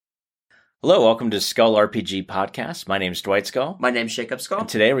Hello, welcome to Skull RPG Podcast. My name's Dwight Skull. My name's Jacob Skull. And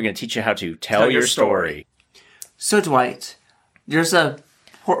today we're going to teach you how to tell your story. So, Dwight, there's a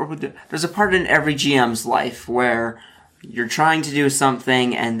part in every GM's life where you're trying to do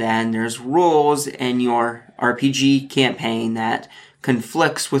something and then there's rules in your RPG campaign that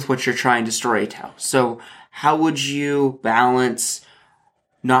conflicts with what you're trying to storytell. So, how would you balance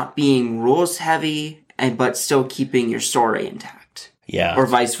not being rules heavy but still keeping your story intact? Yeah. Or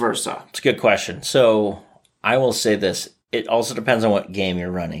vice versa? It's a good question. So, I will say this. It also depends on what game you're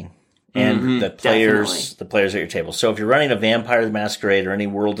running and the players at your table. So, if you're running a Vampire the Masquerade or any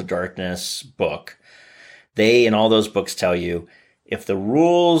World of Darkness book, they in all those books tell you if the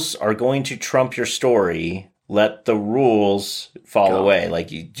rules are going to trump your story, let the rules fall away.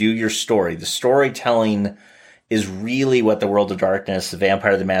 Like, you do your story. The storytelling is really what the World of Darkness, the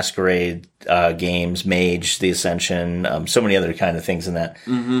Vampire the Masquerade games, Mage, the Ascension, so many other kind of things in that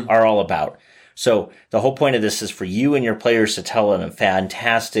are all about. So the whole point of this is for you and your players to tell a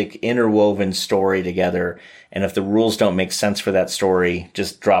fantastic interwoven story together. And if the rules don't make sense for that story,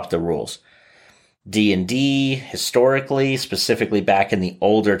 just drop the rules. D&D, historically, specifically back in the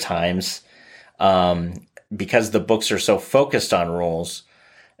older times, because the books are so focused on rules,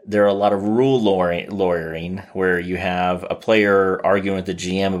 there are a lot of rule lawyering where you have a player arguing with the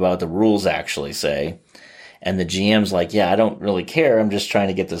GM about what the rules actually say. And the GM's like, yeah, I don't really care. I'm just trying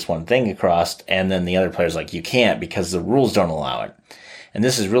to get this one thing across. And then the other player's like, you can't because the rules don't allow it. And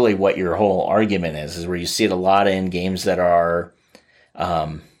this is really what your whole argument is where you see it a lot in games that are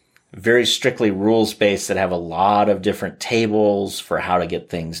very strictly rules-based that have a lot of different tables for how to get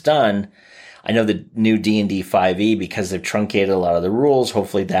things done. I know the new D&D 5e, because they've truncated a lot of the rules,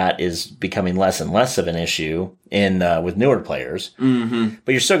 hopefully that is becoming less and less of an issue with newer players. Mm-hmm.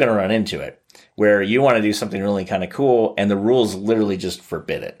 But you're still going to run into it, where you want to do something really kind of cool, and the rules literally just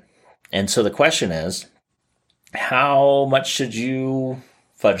forbid it. And so the question is, how much should you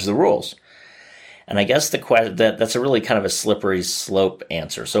fudge the rules? And I guess that's a really kind of a slippery slope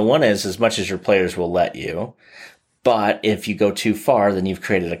answer. So one is, as much as your players will let you. But if you go too far, then you've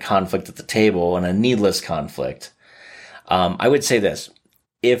created a conflict at the table and a needless conflict. I would say this.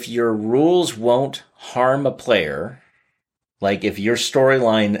 If your rules won't harm a player, like if your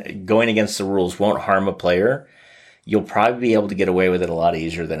storyline going against the rules won't harm a player, you'll probably be able to get away with it a lot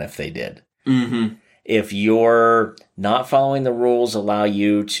easier than if they did. Mm-hmm. If you're not following the rules allow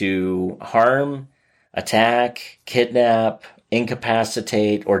you to harm, attack, kidnap,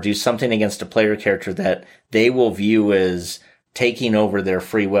 incapacitate, or do something against a player character that they will view as taking over their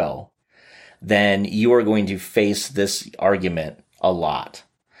free will, then you are going to face this argument a lot.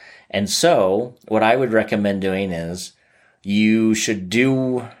 And so what I would recommend doing is you should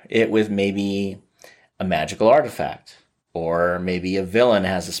do it with maybe a magical artifact, or maybe a villain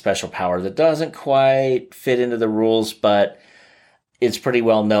has a special power that doesn't quite fit into the rules, but it's pretty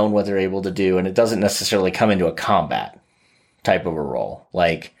well known what they're able to do, and it doesn't necessarily come into a combat type of a role.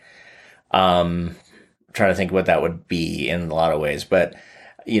 Like, trying to think what that would be in a lot of ways, but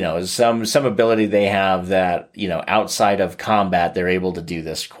some ability they have that, outside of combat, they're able to do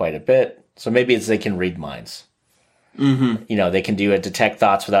this quite a bit. So maybe it's they can read minds. Mm-hmm. They can do a detect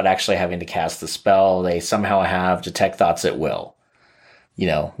thoughts without actually having to cast the spell. They somehow have detect thoughts at will.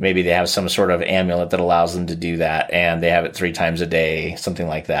 Maybe they have some sort of amulet that allows them to do that, and they have it 3 times a day, something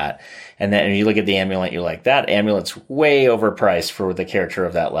like that. And then you look at the amulet, you're like, that amulet's way overpriced for the character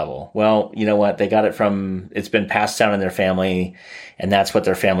of that level. Well, you know what? They got it it's been passed down in their family, and that's what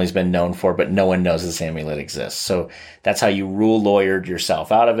their family's been known for, but no one knows this amulet exists. So that's how you rule lawyered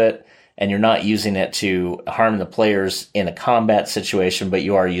yourself out of it. And you're not using it to harm the players in a combat situation, but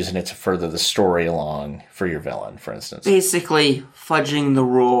you are using it to further the story along for your villain, for instance. Basically, fudging the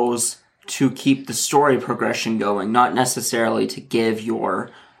rules to keep the story progression going, not necessarily to give your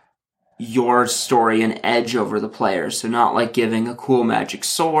story an edge over the players. So not like giving a cool magic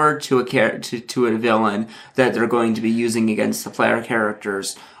sword to a villain that they're going to be using against the player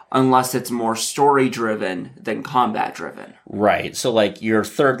characters, unless it's more story-driven than combat-driven. Right. So, like, your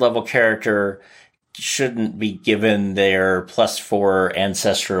third-level character shouldn't be given their +4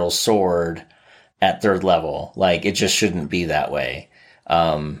 ancestral sword at third level. Like, it just shouldn't be that way.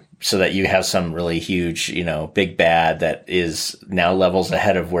 So that you have some really huge, big bad that is now levels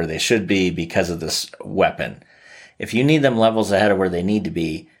ahead of where they should be because of this weapon. If you need them levels ahead of where they need to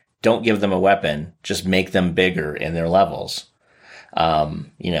be, don't give them a weapon. Just make them bigger in their levels.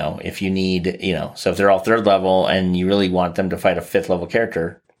 If you need, so if they're all 3rd level and you really want them to fight a 5th level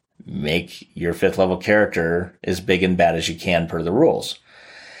character, make your 5th level character as big and bad as you can per the rules.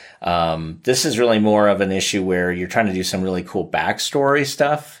 This is really more of an issue where you're trying to do some really cool backstory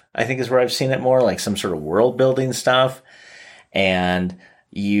stuff, I think is where I've seen it more, like some sort of world building stuff. And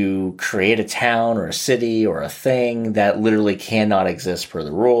you create a town or a city or a thing that literally cannot exist per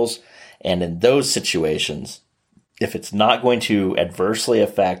the rules. And in those situations, if it's not going to adversely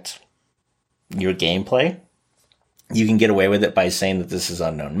affect your gameplay, you can get away with it by saying that this is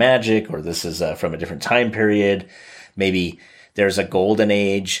unknown magic, or this is from a different time period. Maybe there's a golden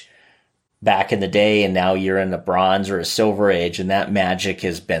age back in the day, and now you're in a bronze or a silver age, and that magic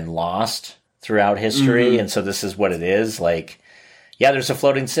has been lost throughout history. And so this is what it is. Like, yeah, there's a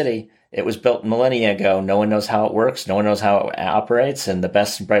floating city. It was built millennia ago. No one knows how it works. No one knows how it operates, and the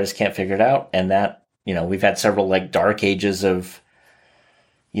best and brightest can't figure it out. And that, we've had several like dark ages of,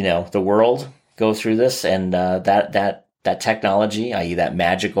 the world go through this, and that technology, i.e. that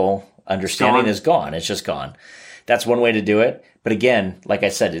magical understanding, is gone. It's just gone. That's one way to do it. But again, like I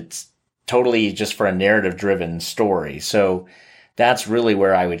said, it's totally just for a narrative driven story. So that's really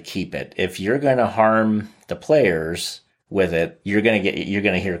where I would keep it. If you're going to harm the players with it, you're going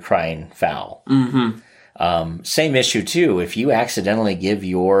to hear crying foul. Same issue too. If you accidentally give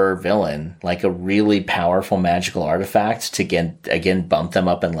your villain like a really powerful magical artifact to again bump them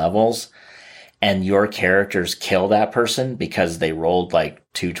up in levels, and your characters kill that person because they rolled like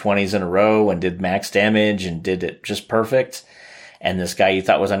 2 20s in a row and did max damage and did it just perfect, and this guy you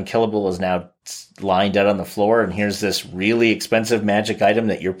thought was unkillable is now lying dead on the floor, and here's this really expensive magic item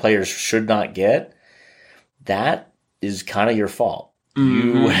that your players should not get, that is kind of your fault.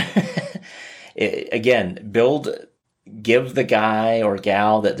 You again, give the guy or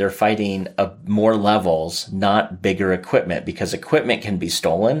gal that they're fighting more levels, not bigger equipment, because equipment can be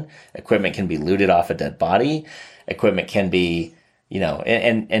stolen. Equipment can be looted off a dead body. Equipment can be,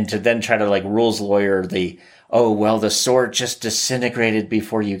 and to then try to like rules lawyer the sword just disintegrated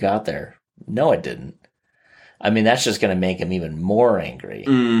before you got there. No, it didn't. I mean, that's just going to make him even more angry.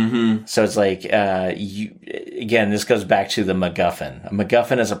 So it's like, again, this goes back to the MacGuffin. A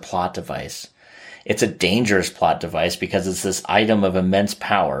MacGuffin is a plot device. It's a dangerous plot device because it's this item of immense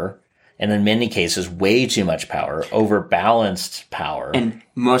power, and in many cases, way too much power, overbalanced power. And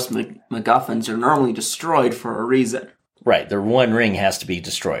most MacGuffins are normally destroyed for a reason. Right. Their one ring has to be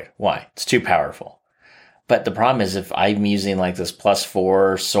destroyed. Why? It's too powerful. But the problem is if I'm using like this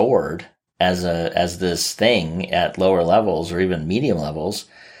 +4 sword as this thing at lower levels or even medium levels,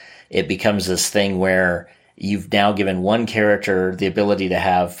 it becomes this thing where you've now given one character the ability to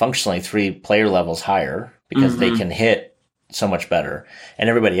have functionally 3 player levels higher because they can hit so much better, and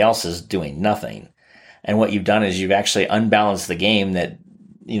everybody else is doing nothing. And what you've done is you've actually unbalanced the game that,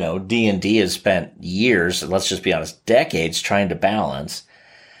 D&D has spent years, let's just be honest, decades trying to balance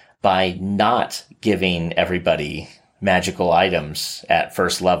by not giving everybody magical items at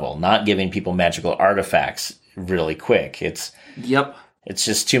first level, not giving people magical artifacts really quick. It's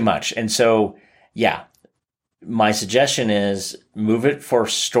just too much. And so, yeah, my suggestion is move it for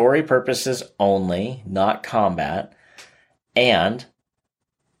story purposes only, not combat. And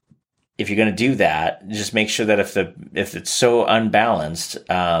if you're going to do that, just make sure that if it's so unbalanced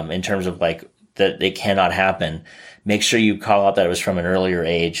in terms of like that it cannot happen, make sure you call out that it was from an earlier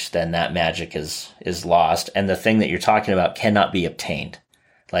age, then that magic is lost. And the thing that you're talking about cannot be obtained.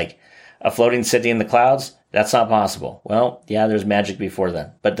 Like a floating city in the clouds, that's not possible. Well, yeah, there's magic before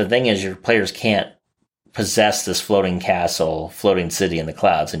then. But the thing is, your players can't possess this floating castle, floating city in the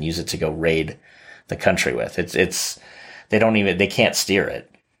clouds and use it to go raid the country with. They can't steer it.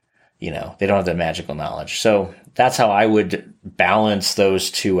 They don't have the magical knowledge. So that's how I would balance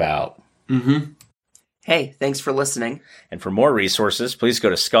those two out. Hey, thanks for listening. And for more resources, please go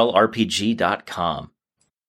to skullrpg.com.